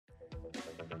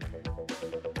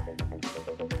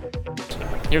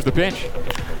Here's the pitch.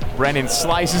 Brennan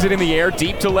slices it in the air,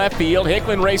 deep to left field.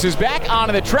 Hicklin races back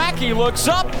onto the track. He looks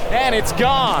up, and it's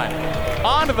gone.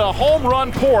 Onto the home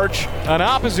run porch, an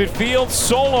opposite field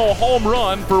solo home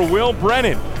run for Will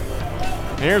Brennan.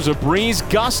 There's a breeze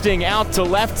gusting out to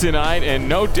left tonight, and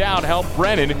no doubt helped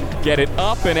Brennan get it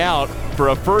up and out for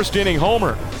a first-inning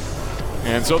homer.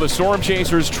 And so the Storm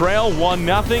Chasers trail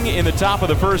 1-0 in the top of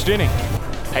the first inning.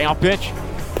 Payoff pitch.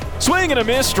 Swing and a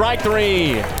miss, strike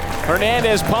three.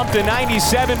 Hernandez pumped a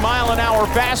 97-mile-an-hour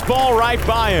fastball right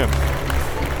by him.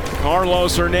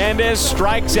 Carlos Hernandez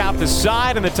strikes out the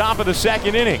side in the top of the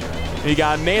second inning. He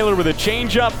got Naylor with a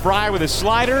changeup, Fry with a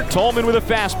slider, Tolman with a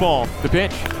fastball. The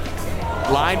pitch.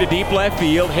 Line to deep left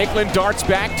field. Hicklin darts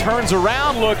back, turns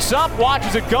around, looks up,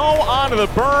 watches it go onto the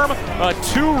berm. A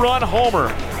two-run homer.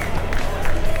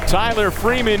 Tyler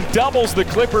Freeman doubles the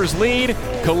Clippers' lead.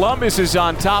 Columbus is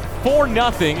on top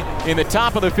 4-0 in the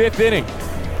top of the fifth inning.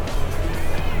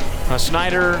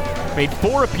 Snyder made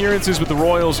 4 appearances with the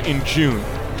Royals in June.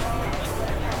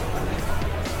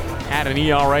 Had an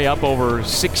ERA up over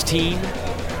 16.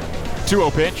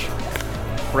 2-0 pitch.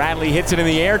 Bradley hits it in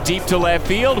the air, deep to left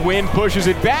field. Wynn pushes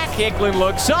it back. Hicklin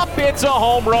looks up. It's a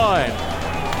home run.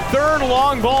 Third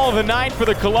long ball of the night for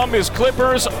the Columbus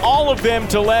Clippers. All of them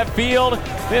to left field.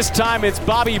 This time it's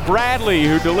Bobby Bradley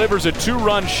who delivers a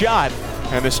 2-run shot.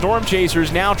 And the Storm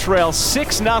Chasers now trail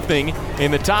 6-0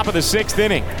 in the top of the sixth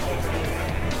inning.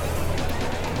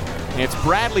 It's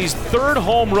Bradley's third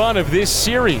home run of this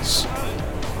series.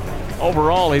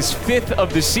 Overall, his 5th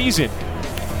of the season.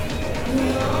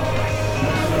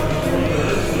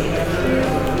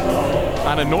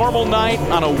 On a normal night,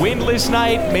 on a windless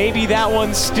night, maybe that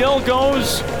one still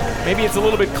goes. Maybe it's a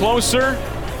little bit closer.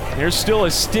 There's still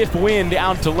a stiff wind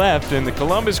out to left, and the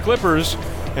Columbus Clippers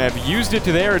have used it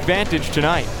to their advantage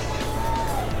tonight.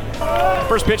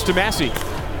 First pitch to Massey.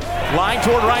 Line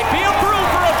toward right field, through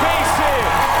for a base hit.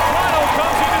 Ronald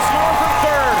comes in to score from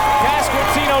third.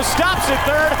 Pasquantino stops at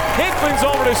third. Hicklin's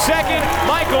over to second.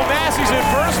 Michael Massey's at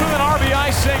first with an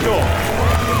RBI single.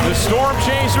 The Storm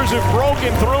Chasers have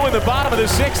broken through in the bottom of the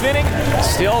sixth inning.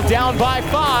 Still down by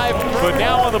 5, but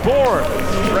now on the board.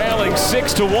 Trailing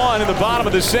 6-1 in the bottom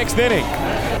of the sixth inning.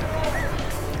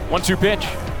 1-2 pitch.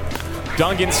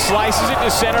 Dungan slices it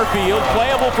to center field.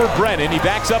 Playable for Brennan. He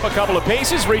backs up a couple of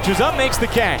paces, reaches up, makes the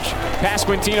catch.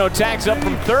 Pasquantino tags up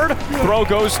from third. Throw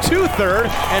goes to third,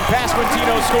 and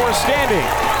Pasquantino scores standing.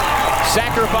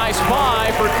 Sacrifice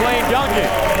 5 for Clay Dungan,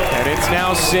 and it's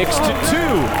now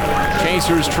 6-2.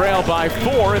 Chasers trail by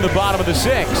 4 in the bottom of the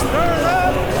sixth.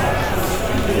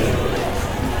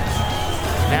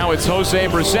 Now it's Jose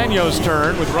Briseño's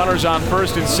turn with runners on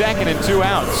first and second and 2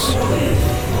 outs.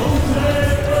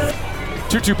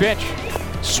 2-2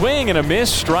 pitch. Swing and a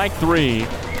miss, strike 3,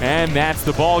 and that's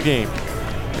the ball game.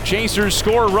 The Chasers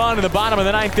score a run in the bottom of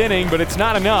the ninth inning, but it's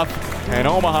not enough. And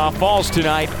Omaha falls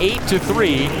tonight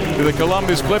 8-3 to the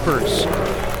Columbus Clippers.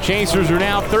 Chasers are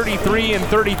now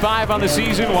 33-35 on the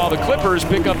season, while the Clippers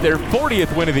pick up their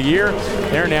 40th win of the year.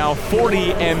 They're now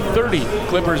 40-30.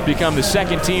 Clippers become the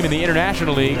second team in the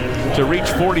International League to reach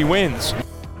 40 wins.